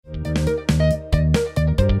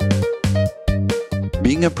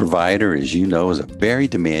Being a provider, as you know, is a very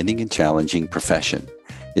demanding and challenging profession.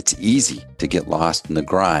 It's easy to get lost in the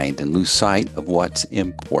grind and lose sight of what's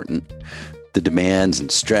important. The demands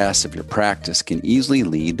and stress of your practice can easily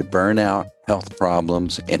lead to burnout, health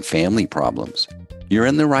problems, and family problems. You're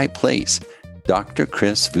in the right place. Dr.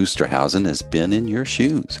 Kris Wusterhausen has been in your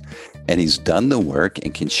shoes, and he's done the work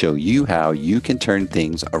and can show you how you can turn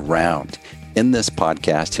things around. In this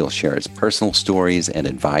podcast, he'll share his personal stories and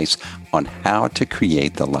advice on how to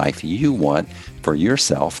create the life you want for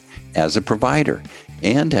yourself as a provider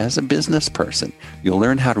and as a business person. You'll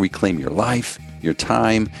learn how to reclaim your life, your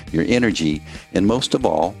time, your energy, and most of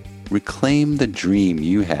all, reclaim the dream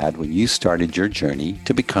you had when you started your journey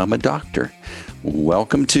to become a doctor.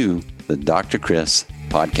 Welcome to the Dr. Kris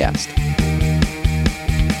Podcast.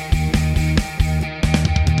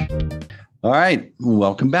 All right,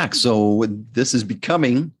 welcome back. So this is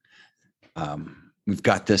becoming, we've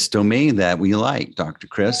got this domain that we like, Dr.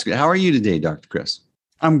 Kris. How are you today, Dr. Kris?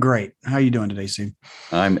 I'm great. How are you doing today, Steve?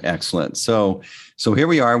 I'm excellent. So here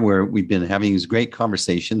we are where we've been having these great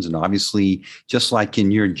conversations. And obviously, just like in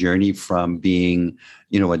your journey from being,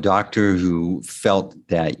 a doctor who felt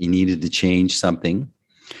that you needed to change something,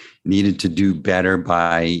 needed to do better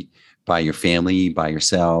by your family, by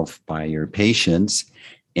yourself, by your patients,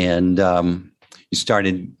 and you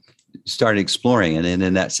started exploring. And then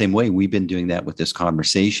in that same way, we've been doing that with this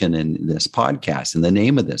conversation and this podcast and the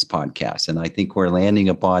name of this podcast. And I think we're landing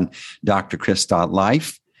upon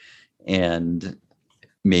drkris.life and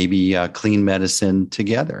maybe clean medicine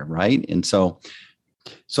together, right? And so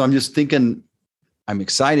I'm just thinking, I'm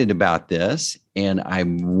excited about this and I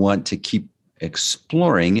want to keep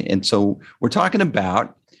exploring. And so we're talking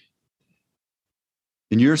about,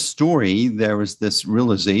 in your story, there was this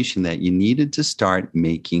realization that you needed to start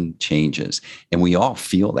making changes. And we all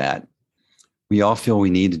feel that. We all feel we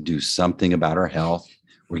need to do something about our health.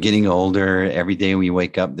 We're getting older. Every day we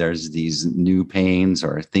wake up, there's these new pains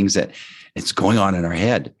or things that it's going on in our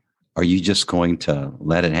head. Are you just going to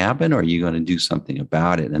let it happen or are you going to do something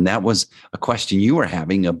about it? And that was a question you were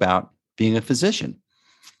having about being a physician.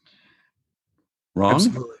 Wrong?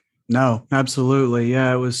 Absolutely. No, absolutely.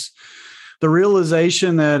 Yeah, it was the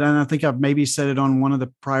realization that, and I think I've maybe said it on one of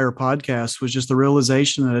the prior podcasts, was just the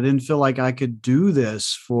realization that I didn't feel like I could do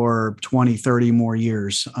this for 20, 30 more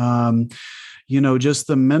years. Just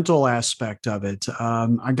the mental aspect of it.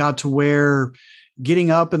 I got to where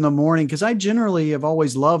getting up in the morning, because I generally have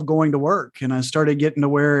always loved going to work, and I started getting to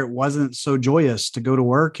where it wasn't so joyous to go to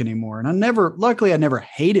work anymore. And luckily I never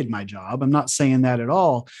hated my job. I'm not saying that at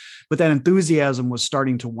all, but that enthusiasm was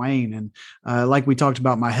starting to wane. And like we talked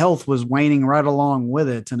about, my health was waning right along with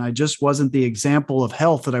it. And I just wasn't the example of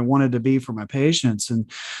health that I wanted to be for my patients.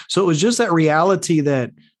 And so it was just that reality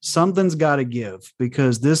that something's got to give,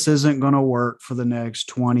 because this isn't going to work for the next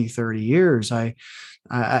 20, 30 years.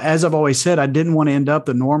 As I've always said, I didn't want to end up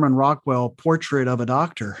the Norman Rockwell portrait of a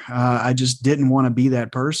doctor. I just didn't want to be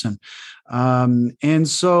that person. And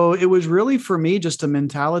so it was really for me just a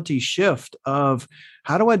mentality shift of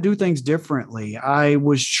how do I do things differently? I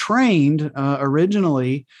was trained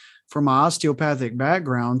originally from my osteopathic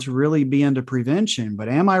background to really be into prevention, but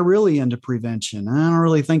am I really into prevention? I don't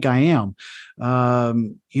really think I am.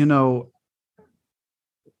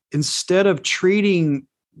 Instead of treating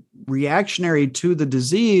reactionary to the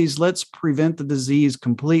disease, let's prevent the disease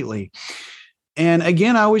completely. And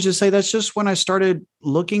again, I always just say that's just when I started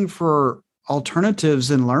looking for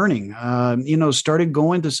alternatives and learning, started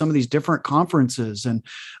going to some of these different conferences. And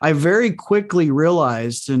I very quickly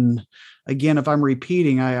realized, and again, if I'm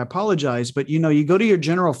repeating, I apologize, but you go to your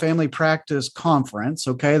general family practice conference,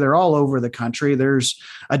 okay? They're all over the country. There's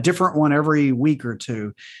a different one every week or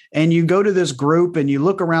two. And you go to this group and you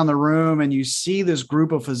look around the room and you see this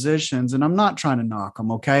group of physicians, and I'm not trying to knock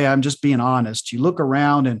them, okay? I'm just being honest. You look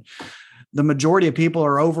around and the majority of people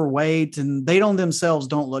are overweight and they themselves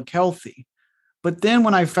don't look healthy. But then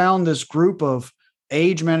when I found this group of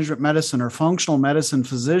age management medicine or functional medicine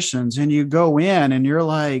physicians, and you go in and you're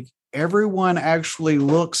like, everyone actually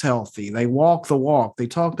looks healthy. They walk the walk, they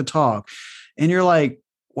talk the talk. And you're like,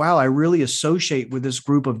 wow, I really associate with this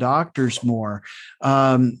group of doctors more.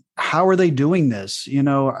 How are they doing this?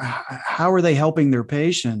 How are they helping their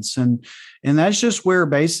patients? And that's just where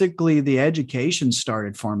basically the education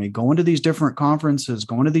started for me, going to these different conferences,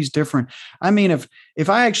 going to these different, if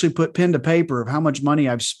I actually put pen to paper of how much money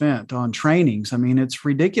I've spent on trainings, it's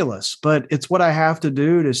ridiculous, but it's what I have to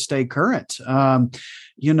do to stay current.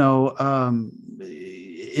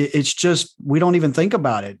 It's just, we don't even think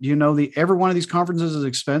about it. Every one of these conferences is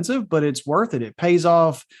expensive, but it's worth it. It pays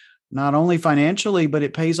off not only financially, but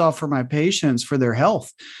it pays off for my patients for their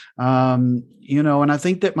health. And I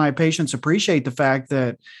think that my patients appreciate the fact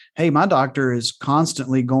that, hey, my doctor is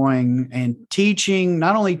constantly going and teaching,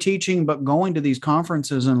 not only teaching, but going to these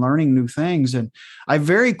conferences and learning new things. And I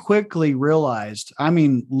very quickly realized, I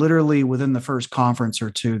mean, literally within the first conference or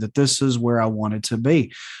two, that this is where I wanted to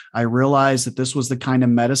be. I realized that this was the kind of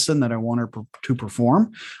medicine that I wanted to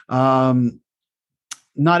perform.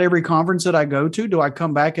 Not every conference that I go to do I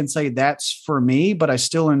come back and say that's for me, but I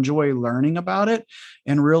still enjoy learning about it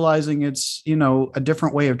and realizing it's, a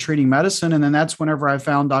different way of treating medicine. And then that's whenever I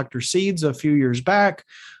found Dr. Seeds a few years back,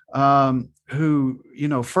 who,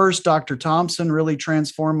 first Dr. Thompson really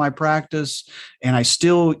transformed my practice. And I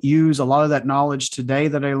still use a lot of that knowledge today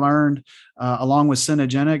that I learned along with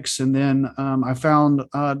Synergenics. And then I found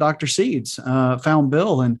Dr. Seeds, found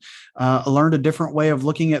Bill, and learned a different way of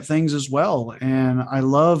looking at things as well. And I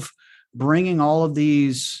love bringing all of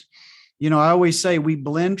these. I always say we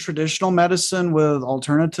blend traditional medicine with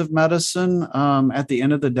alternative medicine. At the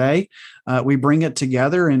end of the day, we bring it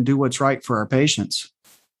together and do what's right for our patients.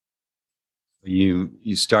 You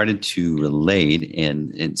started to relate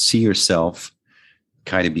and see yourself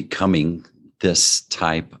kind of becoming this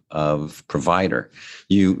type of provider.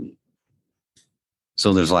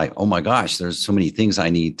 So there's like, oh my gosh, there's so many things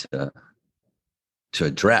I need to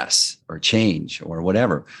address or change or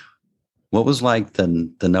whatever. What was like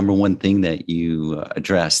the number one thing that you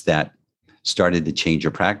addressed that started to change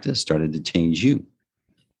your practice, started to change you?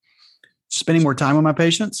 Spending more time with my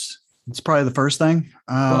patients. It's probably the first thing.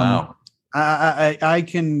 Wow. I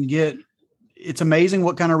can get, it's amazing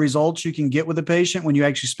what kind of results you can get with a patient when you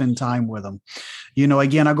actually spend time with them.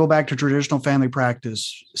 Again, I go back to traditional family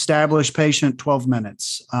practice, established patient 12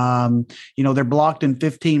 minutes. They're blocked in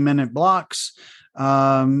 15-minute blocks.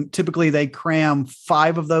 Typically they cram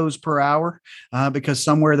 5 of those per hour because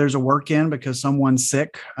somewhere there's a work in because someone's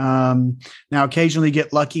sick. Now occasionally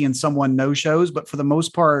get lucky and someone no shows, but for the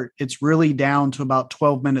most part, it's really down to about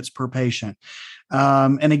 12 minutes per patient.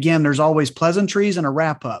 And again, there's always pleasantries and a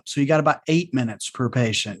wrap up. So you got about 8 minutes per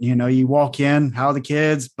patient. You walk in, how are the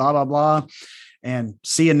kids, blah, blah, blah, and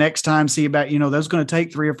see you next time. See you back. That's going to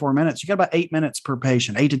take 3 or 4 minutes. You got about 8 minutes per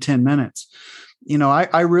patient, 8 to 10 minutes.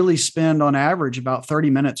 I really spend on average about 30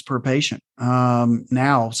 minutes per patient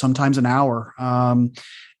now, sometimes an hour.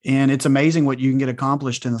 And it's amazing what you can get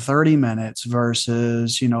accomplished in 30 minutes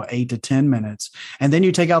versus, 8 to 10 minutes. And then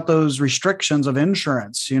you take out those restrictions of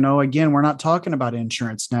insurance. Again, we're not talking about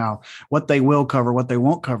insurance now, what they will cover, what they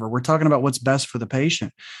won't cover. We're talking about what's best for the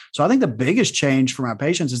patient. So I think the biggest change for my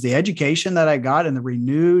patients is the education that I got and the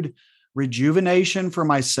renewed rejuvenation for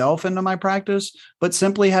myself into my practice, but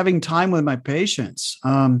simply having time with my patients.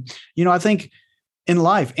 I think in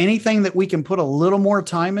life, anything that we can put a little more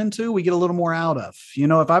time into, we get a little more out of.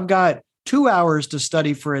 If I've got 2 hours to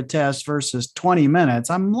study for a test versus 20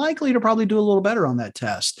 minutes, I'm likely to probably do a little better on that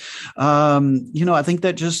test. I think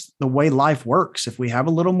that just the way life works, if we have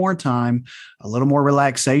a little more time, a little more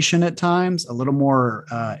relaxation at times, a little more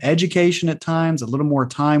education at times, a little more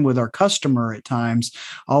time with our customer at times,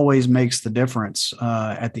 always makes the difference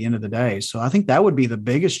at the end of the day. So I think that would be the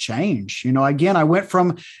biggest change. Again, I went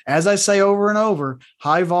from, as I say over and over,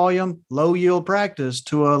 high volume, low yield practice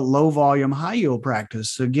to a low volume, high yield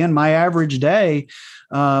practice. Again, my average day,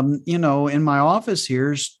 in my office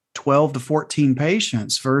here is 12 to 14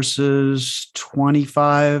 patients versus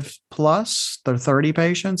 25 plus or 30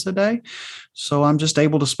 patients a day. So I'm just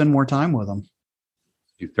able to spend more time with them.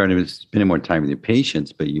 You started spending more time with your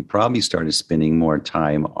patients, but you probably started spending more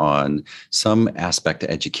time on some aspect of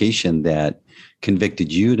education that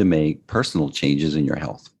convicted you to make personal changes in your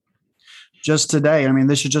health. Just today,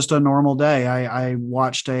 this is just a normal day. I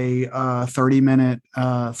watched a 30 minutes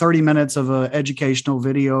of an educational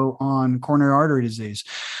video on coronary artery disease.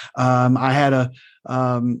 I had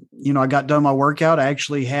I got done my workout. I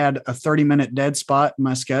actually had a 30-minute dead spot in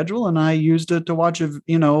my schedule, and I used it to watch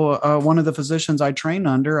one of the physicians I train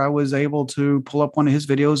under. I was able to pull up one of his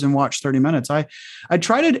videos and watch 30 minutes. I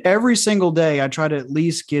tried it every single day. I try to at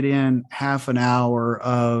least get in half an hour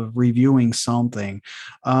of reviewing something.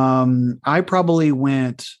 I probably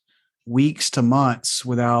went weeks to months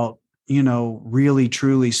without really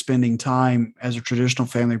truly spending time as a traditional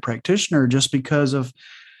family practitioner, just because of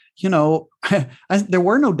there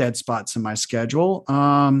were no dead spots in my schedule.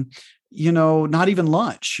 Not even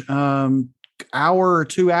lunch, hour or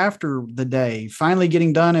two after the day, finally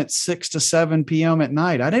getting done at 6 to 7 p.m. at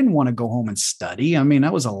night. I didn't want to go home and study.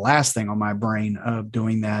 That was the last thing on my brain of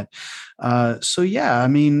doing that.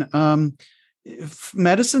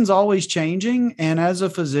 Medicine's always changing. And as a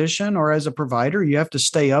physician or as a provider, you have to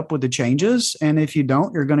stay up with the changes. And if you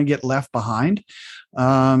don't, you're going to get left behind.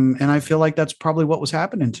 And I feel like that's probably what was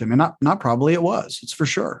happening to me. Not probably, it was. It's for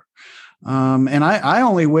sure. And I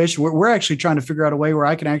only wish we're actually trying to figure out a way where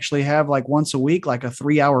I can actually have like once a week, like a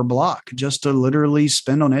 3-hour block just to literally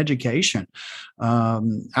spend on education.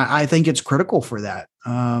 I think it's critical for that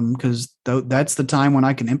because that's the time when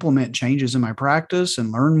I can implement changes in my practice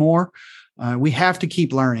and learn more. We have to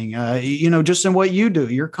keep learning, just in what you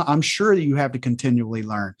do. I'm sure that you have to continually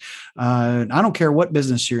learn. I don't care what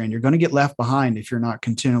business you're in. You're going to get left behind if you're not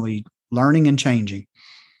continually learning and changing.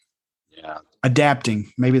 Yeah.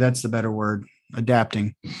 Adapting. Maybe that's the better word.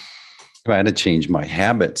 Adapting. I had to change my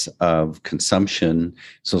habits of consumption.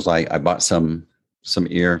 So it's like I bought some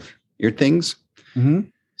ear things. Mm-hmm.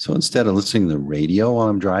 So instead of listening to the radio while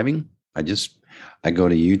I'm driving, I go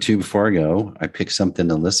to YouTube before I go. I pick something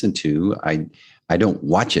to listen to. I don't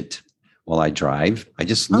watch it while I drive. I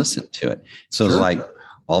just listen to it. So It's like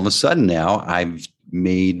all of a sudden now I've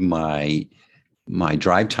made my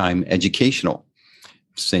drive time educational.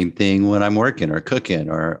 Same thing when I'm working or cooking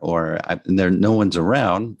and no one's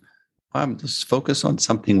around. I'm just focused on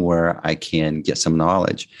something where I can get some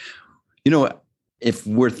knowledge. If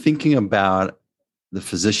we're thinking about the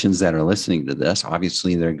physicians that are listening to this,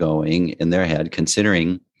 obviously they're going in their head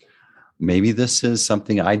considering maybe this is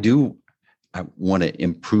something I want to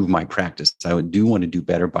improve my practice. I do want to do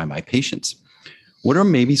better by my patients. What are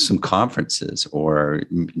maybe some conferences, or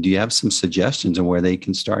do you have some suggestions on where they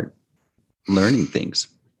can start learning things?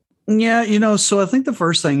 Yeah, so I think the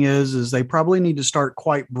first thing is they probably need to start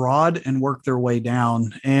quite broad and work their way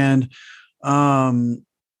down. And,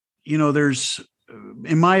 there's,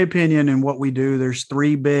 in my opinion, in what we do, there's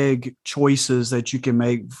 3 big choices that you can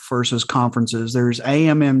make versus conferences. There's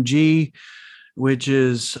AMMG, which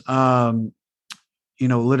is,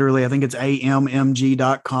 literally, I think it's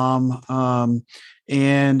ammg.com.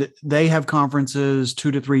 And they have conferences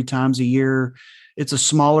 2 to 3 times a year. It's a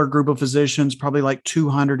smaller group of physicians, probably like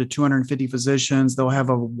 200 to 250 physicians. They'll have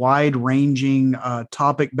a wide ranging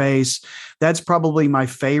topic base. That's probably my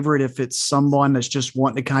favorite if it's someone that's just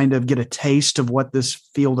wanting to kind of get a taste of what this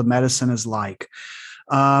field of medicine is like.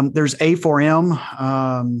 There's A4M,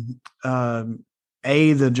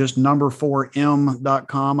 the just number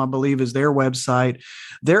 4m.com, I believe is their website.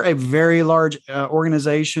 They're a very large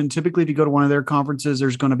organization. Typically, if you go to one of their conferences,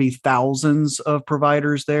 there's going to be thousands of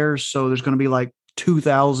providers there. So there's going to be like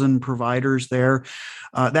 2,000 providers there.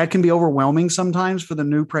 That can be overwhelming sometimes for the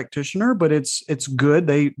new practitioner, but it's good.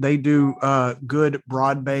 They do good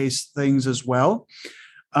broad-based things as well.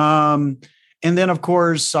 And then, of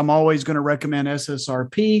course, I'm always going to recommend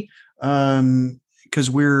SSRP because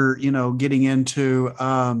we're, getting into,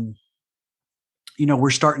 we're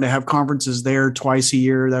starting to have conferences there twice a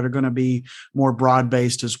year that are going to be more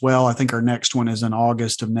broad-based as well. I think our next one is in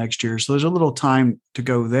August of next year. So there's a little time to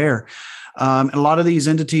go there. A lot of these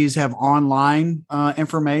entities have online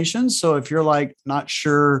information. So if you're like not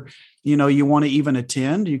sure, you want to even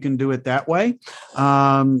attend, you can do it that way.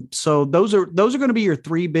 So those are going to be your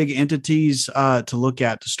 3 big entities to look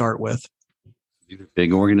at to start with.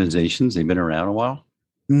 Big organizations. They've been around a while.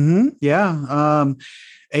 Mm-hmm. Yeah.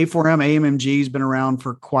 A4M, AMMG has been around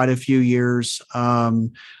for quite a few years.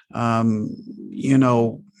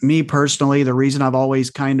 Me personally, the reason I've always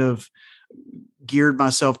kind of geared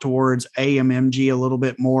myself towards AMMG a little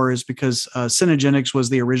bit more is because Synergenics was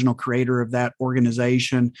the original creator of that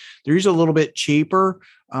organization. They're usually a little bit cheaper.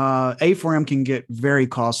 A4M can get very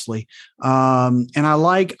costly. And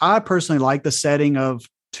I personally like the setting of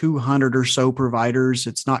 200 or so providers.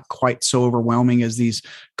 It's not quite so overwhelming as these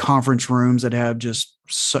conference rooms that have just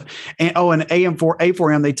so, and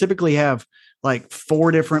A4M, they typically have like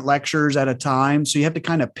 4 different lectures at a time. So you have to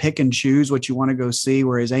kind of pick and choose what you want to go see.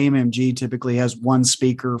 Whereas AMMG typically has one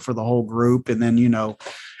speaker for the whole group. And then,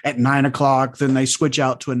 at 9:00, then they switch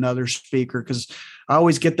out to another speaker. Cause I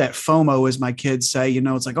always get that FOMO, as my kids say,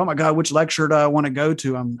 it's like, oh my God, which lecture do I want to go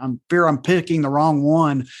to? I'm fear I'm picking the wrong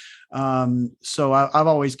one. So I've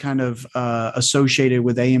always kind of associated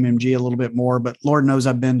with AMMG a little bit more, but Lord knows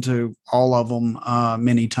I've been to all of them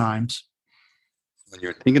many times. When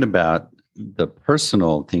you're thinking about the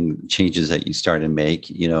personal changes that you start to make,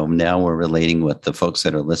 now we're relating with the folks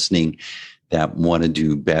that are listening that want to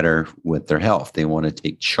do better with their health. They want to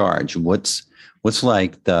take charge. What's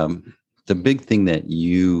like the big thing that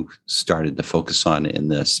you started to focus on in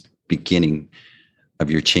this beginning of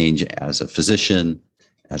your change as a physician,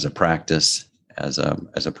 as a practice, as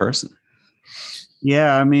a person?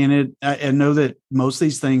 Yeah, I mean, I know that most of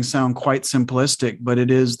these things sound quite simplistic, but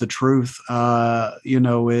it is the truth.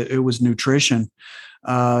 It was nutrition,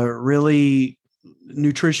 really,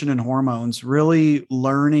 nutrition and hormones, really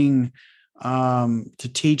learning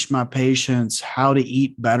to teach my patients how to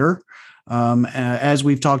eat better. As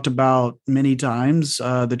we've talked about many times,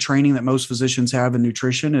 the training that most physicians have in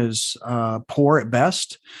nutrition is poor at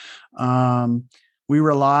best. Um, we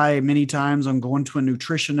rely many times on going to a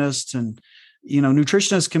nutritionist, and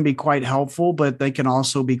nutritionists can be quite helpful, but they can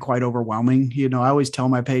also be quite overwhelming. I always tell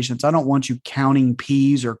my patients, I don't want you counting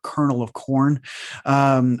peas or kernel of corn.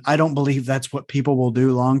 I don't believe that's what people will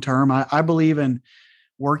do long term. I believe in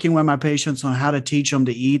working with my patients on how to teach them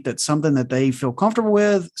to eat. That's something that they feel comfortable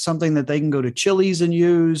with, something that they can go to Chili's and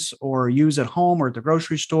use, or use at home or at the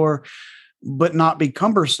grocery store, but not be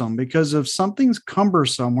cumbersome, because if something's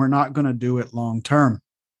cumbersome, we're not going to do it long term.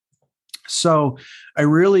 So I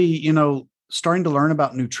really, starting to learn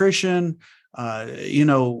about nutrition,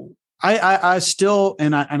 I still,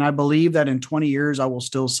 and I believe that in 20 years, I will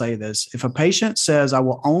still say this. If a patient says, I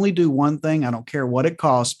will only do one thing, I don't care what it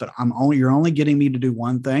costs, but you're only getting me to do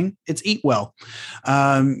one thing, it's eat well.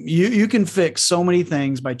 You can fix so many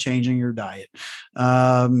things by changing your diet.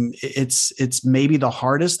 It's maybe the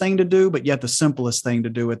hardest thing to do, but yet the simplest thing to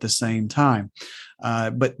do at the same time.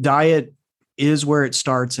 But diet is where it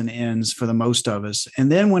starts and ends for the most of us.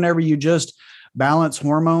 And then whenever you just balance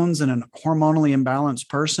hormones in a hormonally imbalanced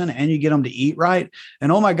person, and you get them to eat right, and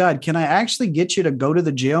oh my God, can I actually get you to go to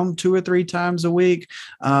the gym 2 or 3 times a week?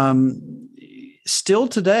 Still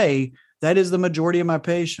today, that is the majority of my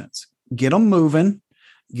patients. Get them moving,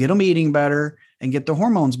 get them eating better, and get the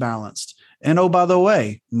hormones balanced. And oh, by the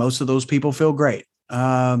way, most of those people feel great.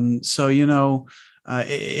 It's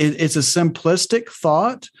a simplistic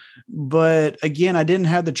thought, but again, I didn't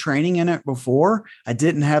have the training in it before. I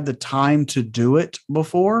didn't have the time to do it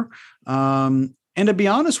before. And to be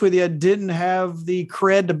honest with you, I didn't have the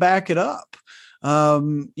cred to back it up.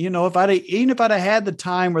 If I'd have had the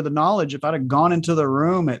time or the knowledge, if I'd have gone into the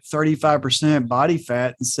room at 35% body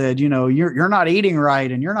fat and said, you're not eating right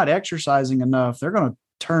and you're not exercising enough, they're going to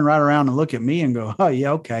turn right around and look at me and go, oh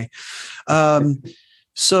yeah, okay.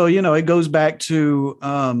 So, it goes back to,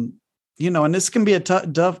 and this can be a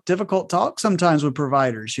difficult talk sometimes with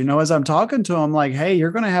providers. As I'm talking to them, like, hey,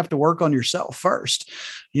 you're going to have to work on yourself first.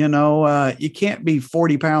 You can't be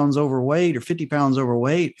 40 pounds overweight or 50 pounds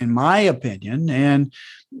overweight, in my opinion, and,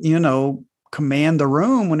 command the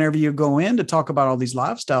room whenever you go in to talk about all these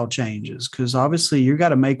lifestyle changes, because obviously you got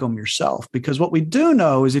to make them yourself. Because what we do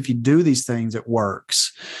know is if you do these things, it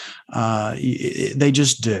works. They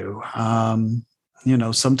just do.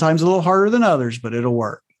 Sometimes a little harder than others, but it'll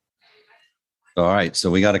work. All right.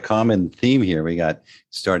 So we got a common theme here. We got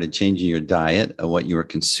started changing your diet, what you were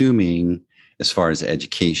consuming as far as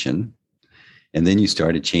education. And then you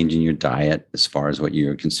started changing your diet as far as what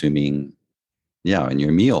you're consuming, in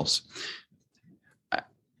your meals.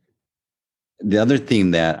 The other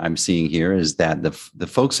theme that I'm seeing here is that the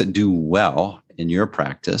folks that do well in your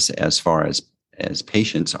practice as far as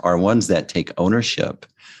patients are ones that take ownership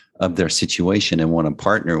of their situation and want to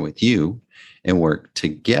partner with you and work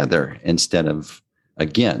together instead of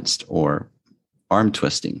against or arm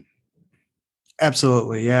twisting.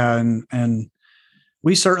 Absolutely. Yeah. And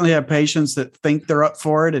we certainly have patients that think they're up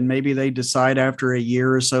for it, and maybe they decide after a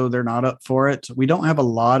year or so they're not up for it. We don't have a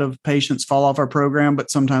lot of patients fall off our program, but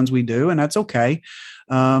sometimes we do, and that's okay.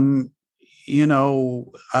 I'm here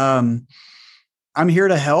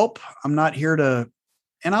to help. I'm not here to,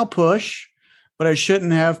 and I'll push, but I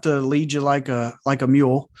shouldn't have to lead you like a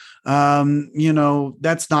mule.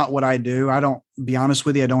 That's not what I do. I don't, be honest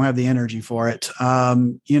with you, I don't have the energy for it.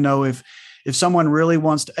 If someone really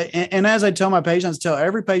wants to, and as I tell my patients, tell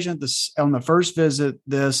every patient this on the first visit,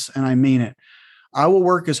 this, and I mean it, I will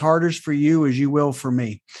work as hard as for you as you will for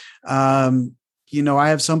me. I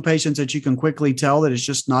have some patients that you can quickly tell that it's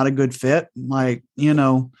just not a good fit. Like,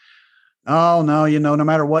 oh no, no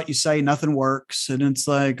matter what you say, nothing works. And it's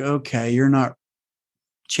like, okay,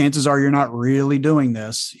 chances are you're not really doing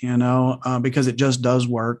this, because it just does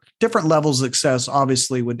work. Different levels of success,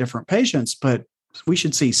 obviously, with different patients, but we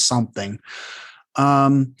should see something.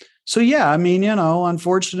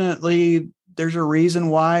 Unfortunately, there's a reason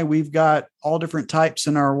why we've got all different types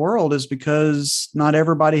in our world, is because not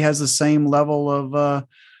everybody has the same level of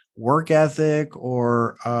work ethic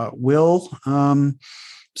or will.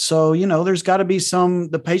 There's got to be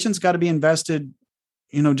the patient's got to be invested,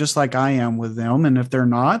 just like I am with them. And if they're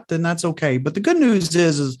not, then that's okay. But the good news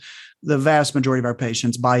is the vast majority of our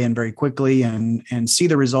patients buy in very quickly and see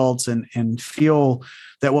the results and feel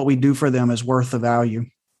that what we do for them is worth the value.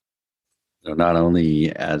 Not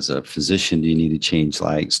only as a physician do you need to change,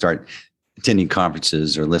 like start attending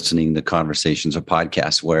conferences or listening to conversations or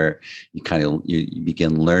podcasts where you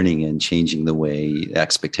begin learning and changing the way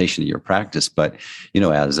expectation of your practice. But,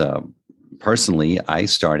 as personally, I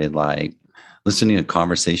started like listening to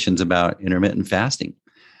conversations about intermittent fasting.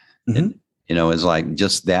 Mm-hmm. And, it's like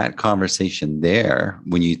just that conversation there,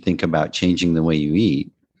 when you think about changing the way you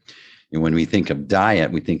eat, and when we think of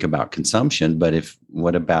diet, we think about consumption, but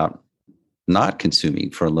what about not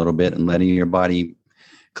consuming for a little bit and letting your body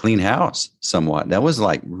clean house somewhat? That was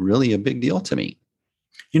like really a big deal to me.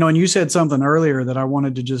 And you said something earlier that I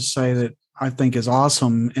wanted to just say that I think is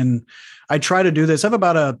awesome. And I try to do this. I have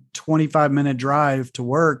about a 25-minute drive to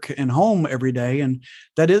work and home every day. And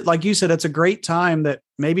that is, like you said, it's a great time that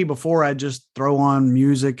maybe before I just throw on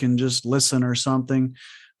music and just listen or something.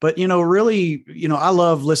 But, really, I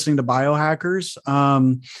love listening to biohackers.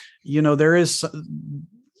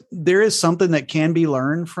 There is something that can be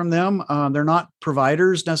learned from them. They're not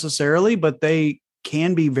providers necessarily, but they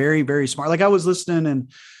can be very, very smart. Like I was listening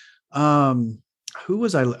and who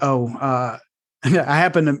was I? I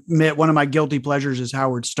happen to admit one of my guilty pleasures is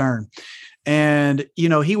Howard Stern. And,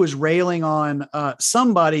 he was railing on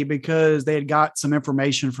somebody because they had got some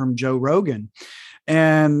information from Joe Rogan.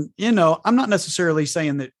 And, I'm not necessarily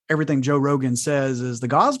saying that everything Joe Rogan says is the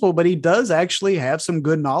gospel, but he does actually have some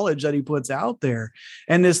good knowledge that he puts out there.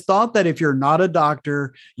 And this thought that if you're not a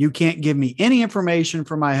doctor, you can't give me any information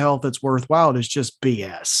for my health that's worthwhile is just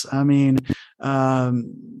BS. I mean,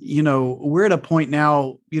 we're at a point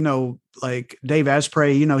now, like Dave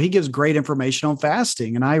Asprey, he gives great information on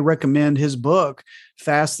fasting. And I recommend his book,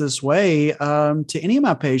 Fast This Way, to any of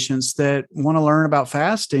my patients that want to learn about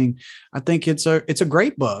fasting. I think it's a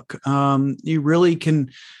great book. You really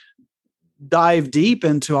can dive deep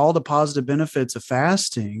into all the positive benefits of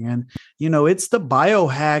fasting. And, it's the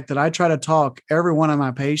biohack that I try to talk every one of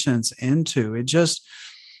my patients into. It just,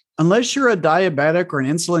 unless you're a diabetic or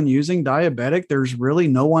an insulin using diabetic, there's really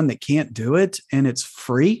no one that can't do it. And it's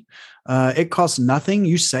free. It costs nothing.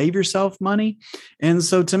 You save yourself money. And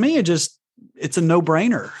so to me, it's a no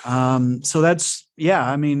brainer. So that's,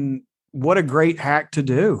 I mean, what a great hack to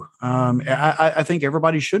do. I think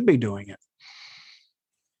everybody should be doing it.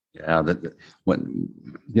 Yeah. The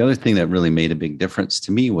other thing that really made a big difference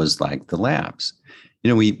to me was like the labs.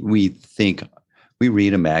 We think, we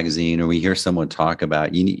read a magazine or we hear someone talk about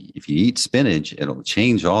if you eat spinach, it'll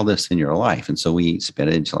change all this in your life. And so we eat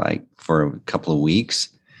spinach like for a couple of weeks,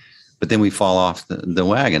 but then we fall off the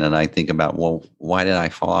wagon. And I think about, well, why did I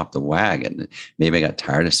fall off the wagon? Maybe I got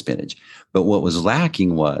tired of spinach. But what was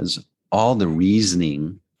lacking was all the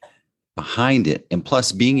reasoning behind it. And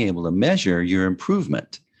plus being able to measure your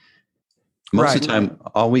improvement. Most of the time,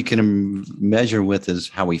 all we can measure with is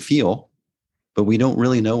how we feel, but we don't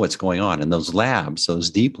really know what's going on. And those labs, those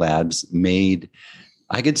deep labs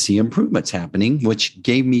I could see improvements happening, which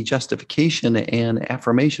gave me justification and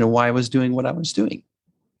affirmation of why I was doing what I was doing.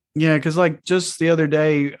 Yeah, because like just the other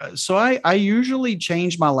day, so I usually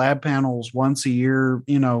change my lab panels once a year.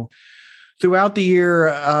 Throughout the year,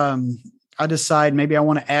 I decide maybe I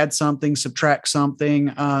want to add something, subtract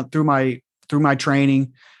something through my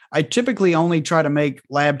training. I typically only try to make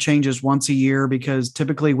lab changes once a year because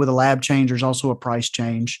typically with a lab change, there's also a price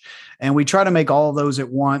change. And we try to make all of those at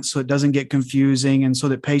once so it doesn't get confusing and so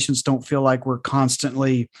that patients don't feel like we're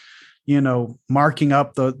constantly, marking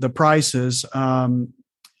up the prices.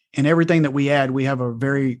 And everything that we add, we have a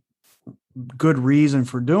very good reason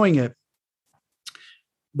for doing it.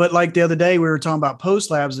 But like the other day, we were talking about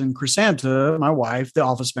post labs, and Chrysanta, my wife, the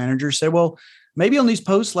office manager, said, well, maybe on these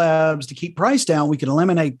post labs to keep price down, we could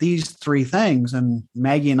eliminate these three things. And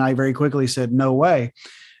Maggie and I very quickly said, no way.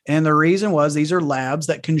 And the reason was these are labs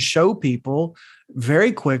that can show people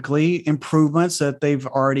very quickly improvements that they've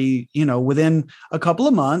already, within a couple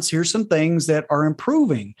of months, here's some things that are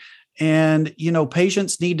improving. And,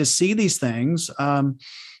 patients need to see these things.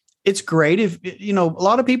 It's great if, a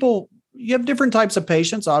lot of people, you have different types of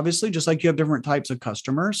patients, obviously, just like you have different types of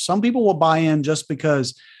customers. Some people will buy in just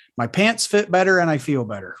because my pants fit better and I feel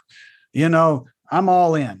better. I'm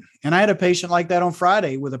all in. And I had a patient like that on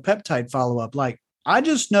Friday with a peptide follow-up. Like, I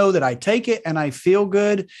just know that I take it and I feel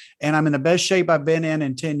good and I'm in the best shape I've been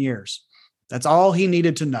in 10 years. That's all he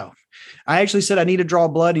needed to know. I actually said, I need to draw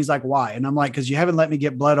blood. He's like, why? And I'm like, because you haven't let me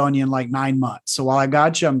get blood on you in like 9 months. So while I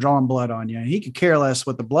got you, I'm drawing blood on you. And he could care less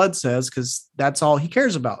what the blood says because that's all he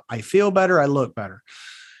cares about. I feel better. I look better.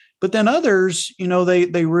 But then others,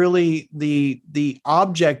 they really, the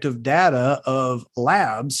objective data of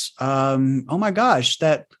labs, oh my gosh,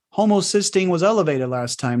 that homocysteine was elevated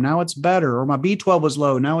last time. Now it's better. Or my B12 was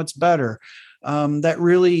low. Now it's better. That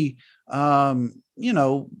really you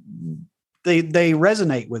know, they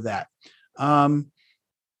resonate with that.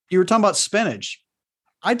 You were talking about spinach.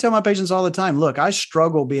 I tell my patients all the time, look, I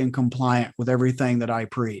struggle being compliant with everything that I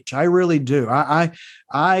preach. I really do. I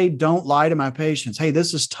don't lie to my patients. Hey,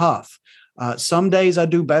 this is tough. Some days I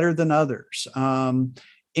do better than others.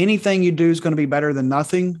 Anything you do is going to be better than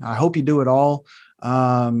nothing. I hope you do it all.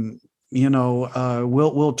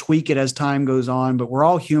 We'll tweak it as time goes on, but we're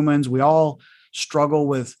all humans. We all struggle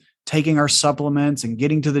with taking our supplements and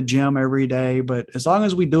getting to the gym every day. But as long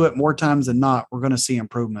as we do it more times than not, we're going to see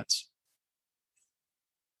improvements.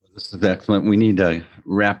 This is excellent. We need to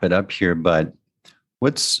wrap it up here, but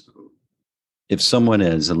if someone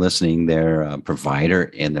is listening, they're a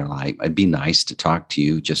provider and they're like, it'd be nice to talk to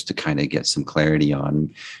you just to kind of get some clarity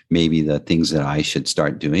on maybe the things that I should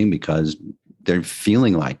start doing because they're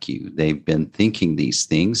feeling like you. They've been thinking these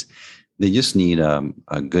things. They just need a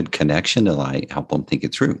good connection to like help them think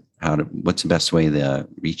it through. What's the best way to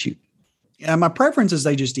reach you? Yeah, my preference is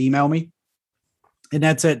they just email me. And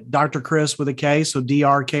that's at Dr. Kris with a K. So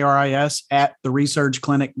DRKRIS at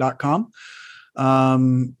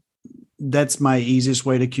theresearchclinic.com. That's my easiest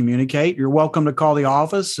way to communicate. You're welcome to call the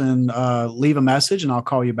office and leave a message and I'll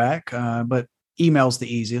call you back. But email's the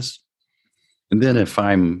easiest. And then if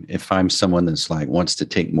I'm someone that's like wants to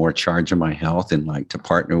take more charge of my health and like to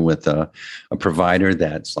partner with a provider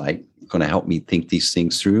that's like going to help me think these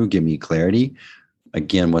things through, give me clarity.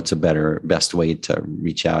 Again, what's best way to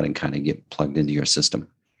reach out and kind of get plugged into your system?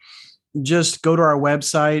 Just go to our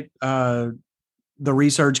website,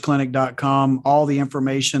 theresearchclinic.com, all the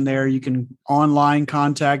information there. You can online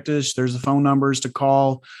contact us. There's the phone numbers to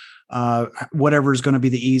call, whatever is going to be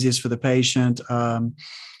the easiest for the patient.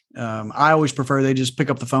 I always prefer they just pick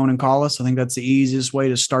up the phone and call us. I think that's the easiest way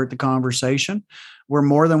to start the conversation. We're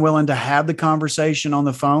more than willing to have the conversation on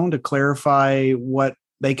the phone to clarify what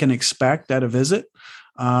they can expect at a visit.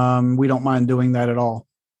 We don't mind doing that at all.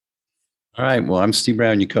 All right. Well, I'm Steve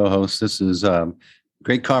Brown, your co-host. This is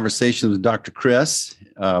great conversation with Dr. Kris.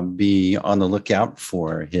 Be on the lookout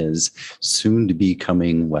for his soon-to-be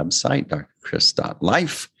coming website,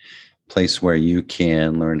 drkris.life, place where you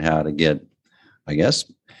can learn how to get,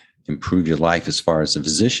 improve your life as far as a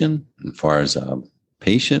physician, as far as a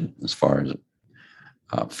patient, as far as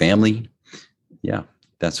family. Yeah,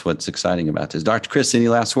 that's what's exciting about this. Dr. Kris, any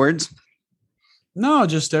last words? No,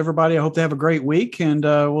 just everybody. I hope they have a great week and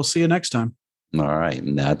we'll see you next time. All right.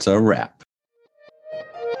 And that's a wrap.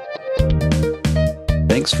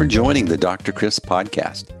 Thanks for joining the Dr. Kris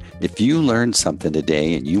podcast. If you learned something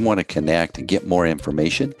today and you want to connect and get more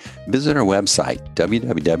information, visit our website,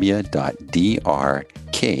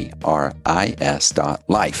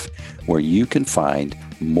 www.drkris.life, where you can find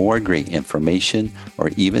more great information or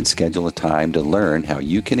even schedule a time to learn how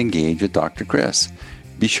you can engage with Dr. Kris.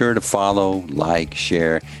 Be sure to follow, like,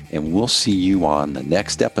 share, and we'll see you on the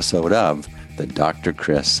next episode of the Dr.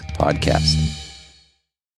 Kris podcast.